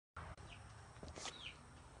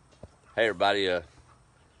Hey everybody,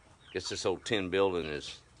 guess this old tin building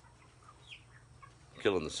is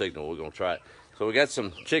killing the signal. We're gonna try it. So we got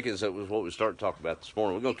some chickens. That was what we started talking about this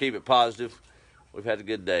morning. We're gonna keep it positive. We've had a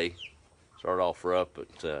good day. Started off rough, but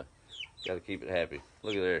got to keep it happy.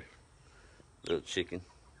 Look at there, little chicken.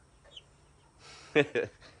 Then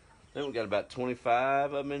we got about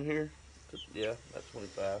 25 of them in here. Yeah, about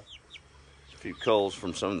 25. A few culls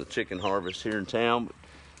from some of the chicken harvest here in town, but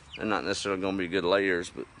they're not necessarily gonna be good layers,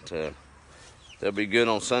 but they'll be good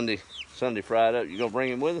on Sunday fried up. You gonna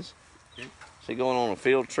bring him with us? Yeah. Is he going on a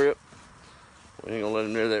field trip? We ain't gonna let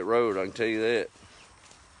him near that road, I can tell you that.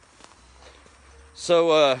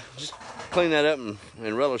 So just clean that up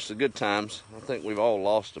and relish the good times. I think we've all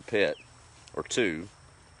lost a pet or two,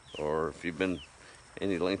 or if you've been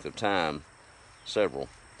any length of time, several.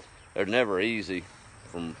 They're never easy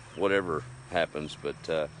from whatever happens,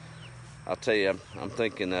 but I'll tell you, I'm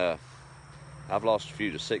thinking I've lost a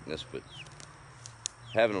few to sickness, but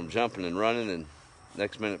having them jumping and running and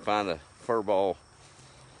next minute find a fur ball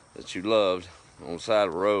that you loved on the side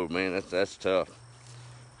of the road, man, that's tough.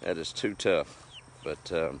 That is too tough.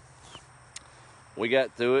 But we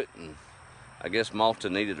got through it, and I guess Malta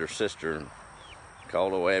needed her sister and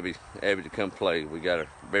called old Abby to come play. We got her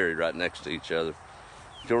buried right next to each other.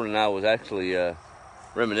 Jordan and I was actually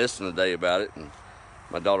reminiscing today about it, and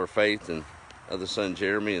my daughter Faith and other son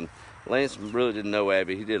Jeremy, and Lance really didn't know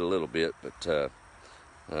Abby. He did a little bit, but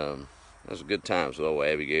that was a good times with old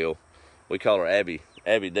Abigail. We call her Abby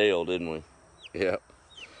Dale, didn't we? Yeah.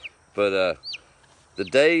 But the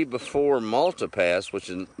day before Malta passed, which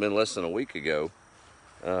has been less than a week ago,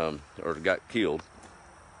 or got killed,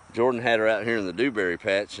 Jordan had her out here in the dewberry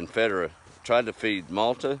patch and fed her, tried to feed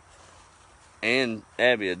Malta and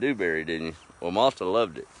Abby a dewberry, didn't you? Well, Malta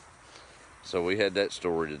loved it. So we had that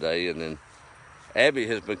story today, and then Abby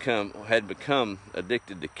had become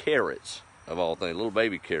addicted to carrots, of all things, little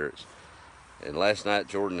baby carrots. And last night,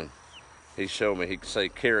 Jordan, he showed me he could say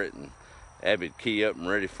carrot, and Abby'd key up and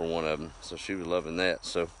ready for one of them. So she was loving that.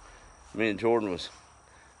 So me and Jordan was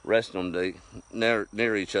resting them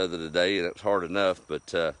near each other today, and it was hard enough.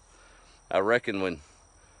 But I reckon when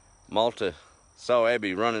Malta saw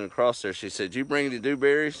Abby running across there, she said, "You bring any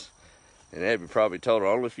dewberries?" And Abby probably told her,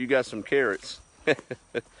 "Only if you got some carrots."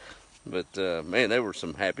 But man, they were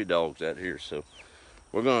some happy dogs out here. So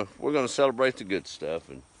we're gonna celebrate the good stuff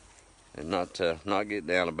and not get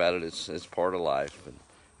down about it. It's part of life, and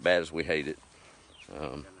bad as we hate it,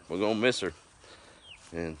 we're gonna miss her.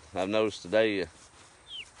 And I've noticed today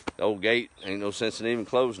the old gate ain't no sense in even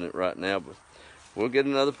closing it right now, but we'll get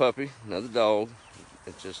another puppy, another dog.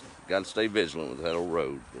 It's just got to stay vigilant with that old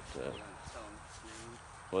road. But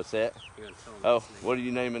what's that? Oh, what are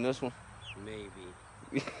you naming this one?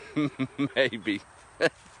 Maybe. Maybe.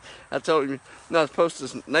 I told you, you're not supposed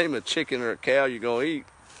to name a chicken or a cow you're gonna eat.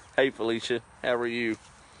 Hey Felicia, how are you?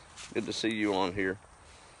 Good to see you on here.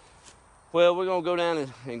 Well, we're gonna go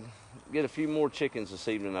down and get a few more chickens this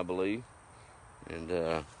evening, I believe.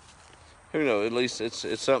 And who knows? At least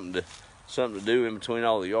it's something to do in between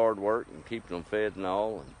all the yard work and keeping them fed and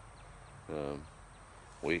all. And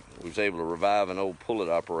we was able to revive an old pullet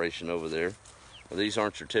operation over there. Well, these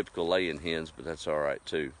aren't your typical laying hens, but that's all right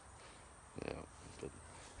too. Yeah, but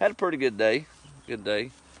had a pretty good day. Good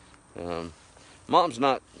day. Mom's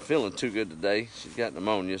not feeling too good today. She's got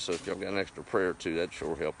pneumonia, so if y'all got an extra prayer or two, that'd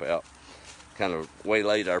sure help out. Kind of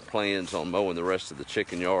waylaid our plans on mowing the rest of the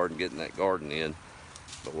chicken yard and getting that garden in,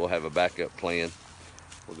 but we'll have a backup plan.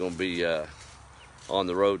 We're going to be on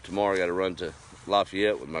the road tomorrow. Got to run to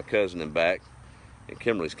Lafayette with my cousin and back, and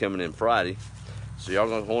Kimberly's coming in Friday. So y'all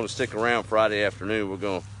going to want to stick around Friday afternoon. We're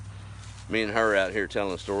going to, me and her out here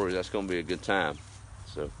telling stories. That's going to be a good time.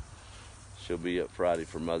 So she'll be up Friday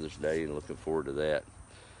for Mother's Day, and looking forward to that.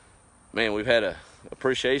 Man, we've had a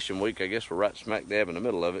appreciation week. I guess we're right smack dab in the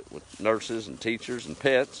middle of it with nurses and teachers and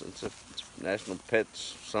pets. It's National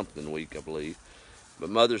Pets something week, I believe.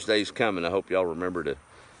 But Mother's Day's coming. I hope y'all remember to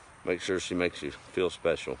make sure she makes you feel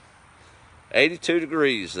special. 82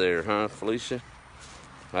 degrees there, huh, Felicia?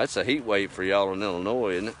 That's a heat wave for y'all in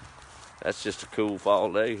Illinois, isn't it? That's just a cool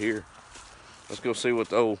fall day here. Let's go see what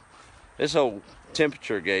this old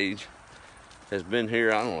temperature gauge has been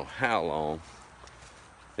here. I don't know how long.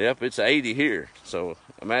 Yep, it's 80 here. So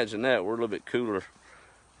imagine that. We're a little bit cooler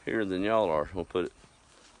here than y'all are. We'll put it.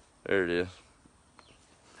 There it is.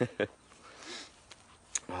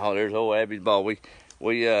 Oh, there's old Abby's ball. We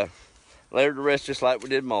laid her to rest just like we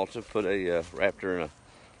did Malta. Put wrapped her in a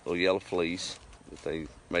little yellow fleece that they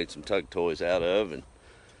made some tug toys out of, and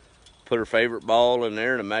put her favorite ball in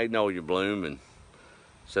there and a magnolia bloom, and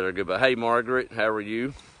said her goodbye. Hey Margaret, how are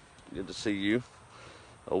you? Good to see you.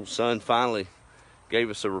 Old sun finally gave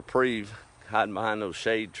us a reprieve hiding behind those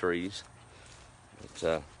shade trees.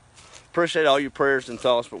 But, appreciate all your prayers and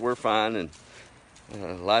thoughts, but we're fine, and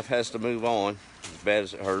life has to move on, as bad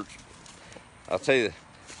as it hurts. I'll tell you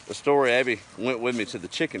the story. Abby went with me to the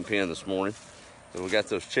chicken pen this morning. So we got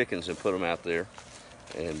those chickens and put them out there.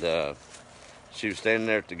 And she was standing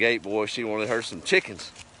there at the gate. Boy, she wanted her some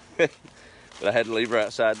chickens. But I had to leave her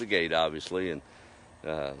outside the gate, obviously, and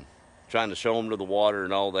trying to show them to the water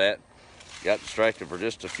and all that. Got distracted for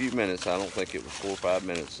just a few minutes. I don't think it was 4 or 5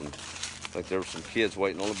 minutes. And I think there were some kids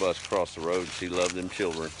waiting on the bus across the road. She loved them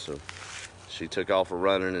children. So she took off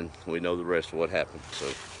running, and we know the rest of what happened. So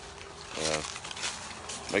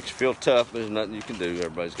makes you feel tough, but there's nothing you can do.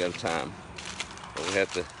 Everybody's got a time. But we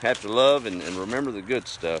have to love and remember the good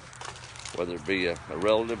stuff, whether it be a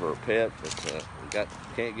relative or a pet. But we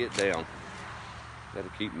can't get down. Got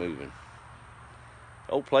to keep moving.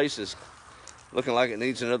 Old place is looking like it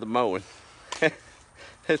needs another mowing.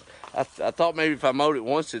 I thought maybe if I mowed it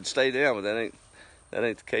once it'd stay down, but that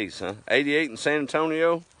ain't the case, huh? 88 in San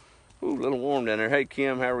Antonio. Ooh, a little warm down there. Hey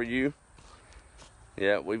Kim, how are you?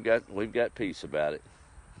 Yeah, we've got peace about it.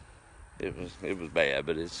 It was bad,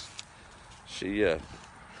 but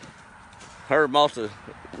her Malta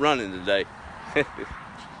running today. It's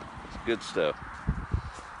good stuff.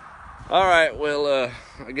 All right, well,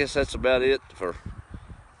 I guess that's about it for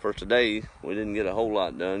today. We didn't get a whole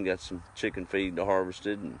lot done. Got some chicken feed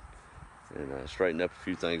harvested and straightened up a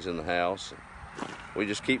few things in the house. We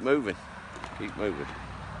just keep moving. Well,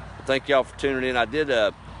 thank y'all for tuning in.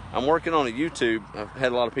 I'm working on a YouTube. I've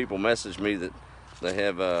had a lot of people message me that they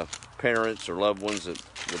have parents or loved ones that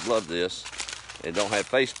would love this and don't have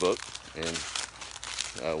Facebook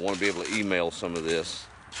and want to be able to email some of this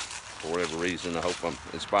for whatever reason. I hope I'm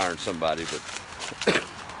inspiring somebody, but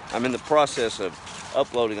I'm in the process of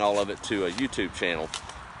uploading all of it to a YouTube channel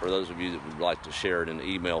for those of you that would like to share it in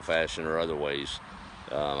email fashion or other ways.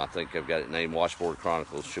 I think I've got it named Washboard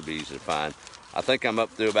Chronicles. Should be easy to find. I think I'm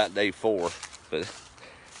up to about day 4, but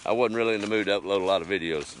I wasn't really in the mood to upload a lot of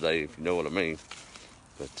videos today, if you know what I mean.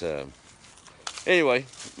 But anyway,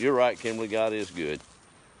 you're right, Kimberly. God is good.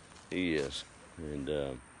 He is.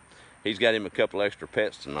 And he's got him a couple extra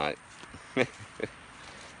pets tonight.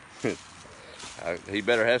 He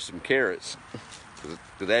better have some carrots,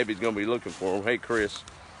 because Abby's going to be looking for them. Hey, Chris.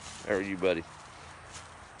 How are you, buddy?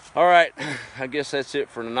 All right. I guess that's it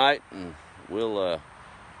for tonight. And we'll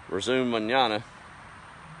resume mañana.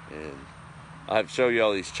 And I'll have to show you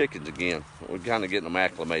all these chickens again. We're kind of getting them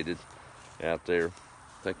acclimated out there.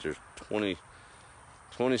 I think there's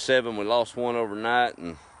 27. We lost one overnight,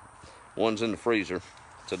 and one's in the freezer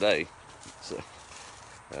today. So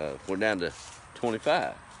we're down to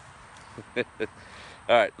 25. All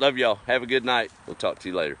right, love y'all. Have a good night. We'll talk to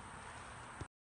you later.